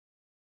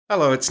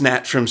Hello, it's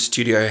Nat from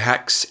Studio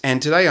Hacks,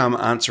 and today I'm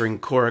answering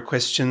Quora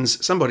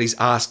questions. Somebody's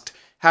asked,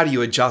 how do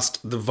you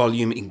adjust the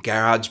volume in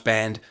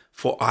GarageBand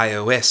for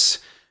iOS?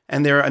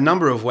 And there are a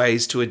number of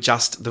ways to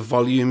adjust the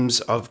volumes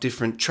of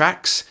different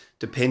tracks,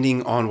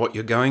 depending on what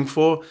you're going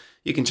for.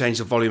 You can change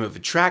the volume of a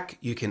track,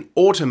 you can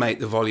automate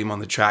the volume on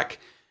the track,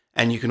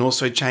 and you can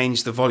also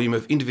change the volume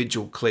of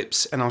individual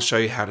clips, and I'll show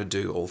you how to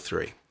do all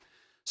three.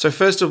 So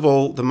first of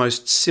all, the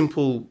most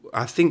simple,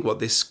 I think what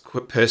this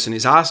person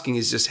is asking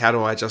is just how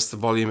do I adjust the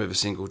volume of a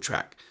single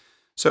track?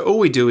 So all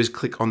we do is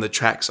click on the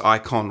track's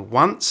icon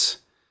once,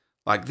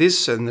 like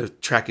this, and the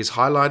track is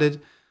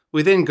highlighted.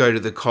 We then go to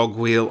the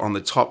cogwheel on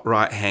the top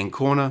right-hand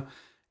corner,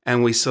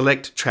 and we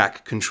select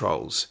Track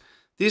Controls.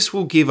 This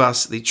will give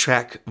us the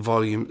track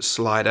volume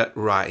slider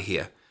right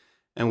here.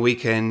 And we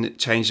can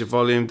change the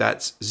volume,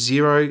 that's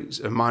 0,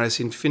 minus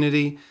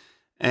infinity,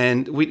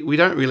 and we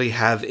don't really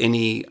have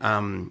any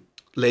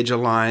ledger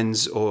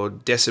lines or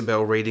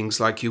decibel readings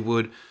like you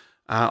would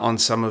on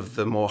some of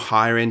the more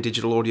higher end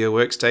digital audio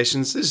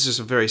workstations. This is just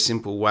a very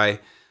simple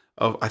way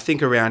of, I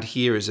think around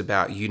here is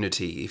about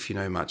unity, if you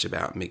know much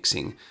about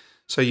mixing.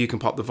 So you can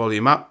pop the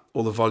volume up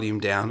or the volume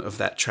down of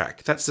that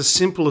track. That's the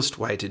simplest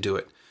way to do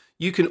it.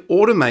 You can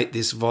automate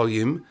this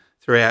volume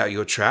throughout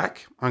your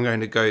track. I'm going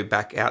to go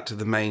back out to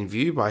the main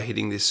view by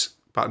hitting this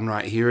button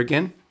right here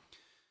again.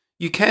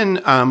 You can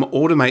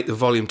automate the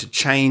volume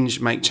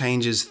to make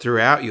changes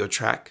throughout your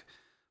track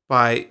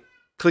by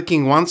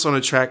clicking once on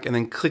a track and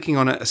then clicking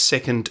on it a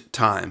second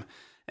time.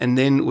 And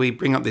then we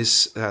bring up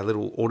this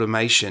little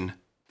automation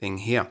thing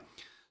here.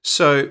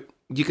 So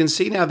you can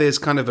see now there's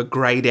kind of a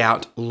grayed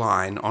out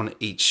line on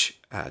each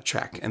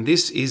track. And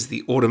this is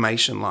the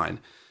automation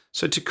line.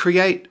 So to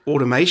create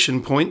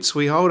automation points,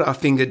 we hold our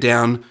finger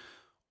down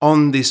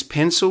on this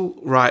pencil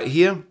right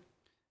here.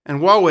 And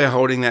while we're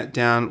holding that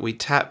down, we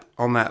tap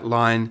on that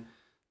line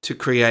to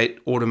create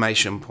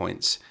automation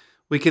points.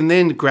 We can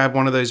then grab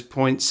one of those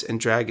points and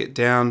drag it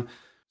down.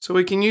 So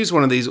we can use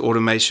one of these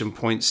automation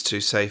points to,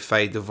 say,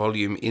 fade the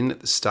volume in at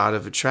the start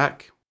of a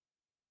track,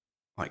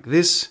 like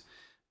this.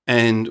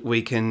 And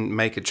we can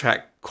make a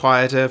track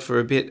quieter for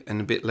a bit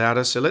and a bit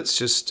louder. So let's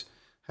just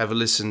have a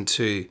listen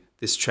to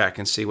this track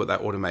and see what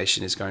that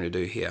automation is going to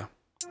do here.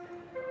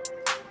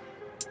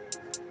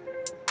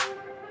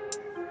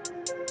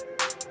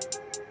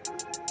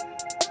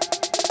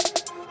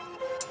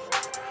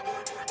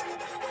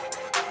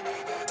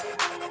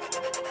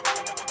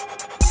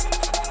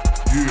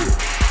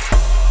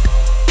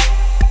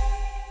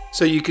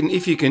 So you can,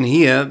 if you can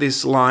hear,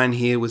 this line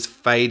here was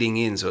fading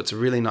in. So it's a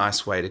really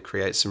nice way to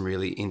create some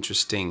really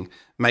interesting,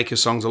 make your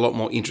songs a lot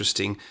more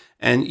interesting.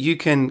 And you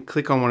can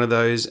click on one of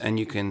those and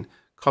you can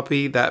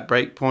copy that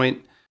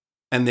breakpoint.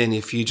 And then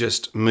if you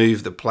just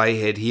move the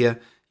playhead here,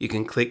 you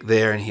can click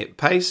there and hit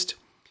paste.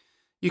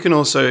 You can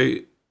also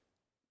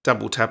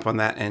double tap on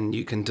that and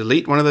you can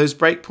delete one of those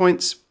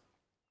breakpoints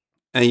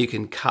and you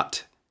can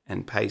cut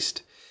and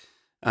paste.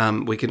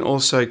 We can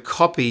also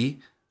copy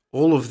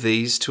all of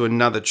these to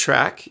another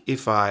track.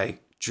 If I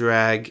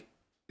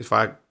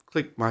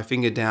click my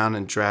finger down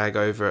and drag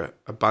over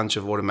a bunch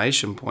of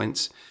automation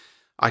points,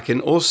 I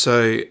can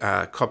also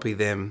copy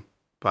them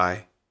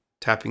by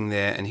tapping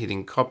there and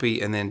hitting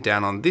copy, and then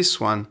down on this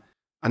one,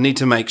 I need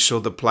to make sure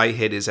the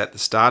playhead is at the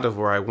start of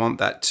where I want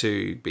that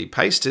to be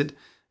pasted.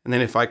 And then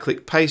if I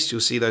click paste,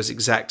 you'll see those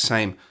exact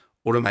same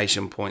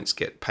automation points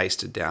get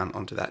pasted down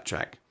onto that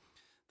track.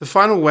 The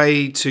final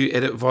way to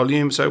edit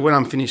volume, so when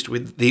I'm finished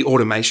with the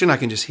automation, I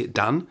can just hit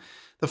done.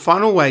 The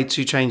final way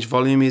to change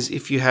volume is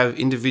if you have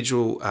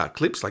individual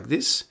clips like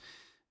this,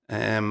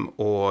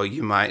 or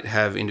you might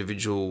have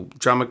individual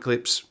drummer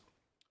clips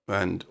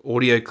and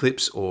audio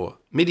clips or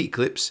MIDI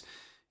clips.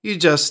 You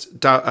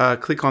just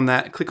click on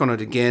that, click on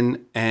it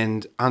again,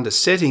 and under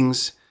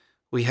settings,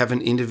 we have an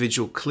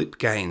individual clip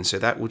gain. So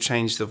that will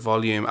change the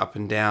volume up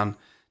and down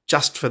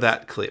just for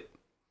that clip.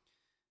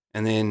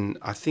 And then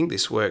I think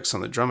this works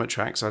on the drummer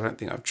tracks. I don't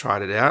think I've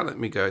tried it out. Let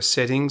me go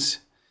settings.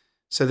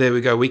 So there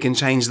we go. We can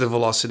change the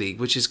velocity,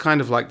 which is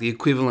kind of like the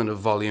equivalent of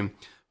volume,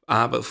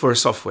 but for a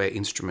software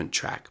instrument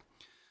track.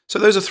 So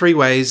those are three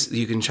ways that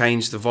you can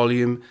change the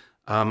volume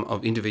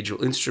of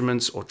individual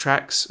instruments or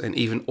tracks and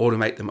even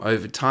automate them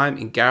over time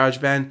in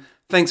GarageBand.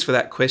 Thanks for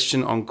that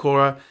question on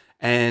Quora.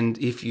 And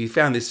if you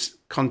found this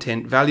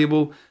content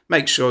valuable,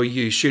 make sure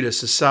you shoot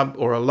us a sub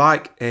or a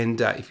like.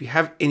 And if you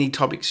have any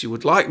topics you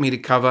would like me to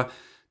cover,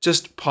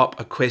 just pop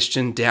a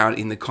question down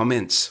in the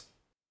comments.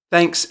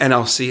 Thanks, and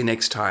I'll see you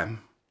next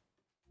time.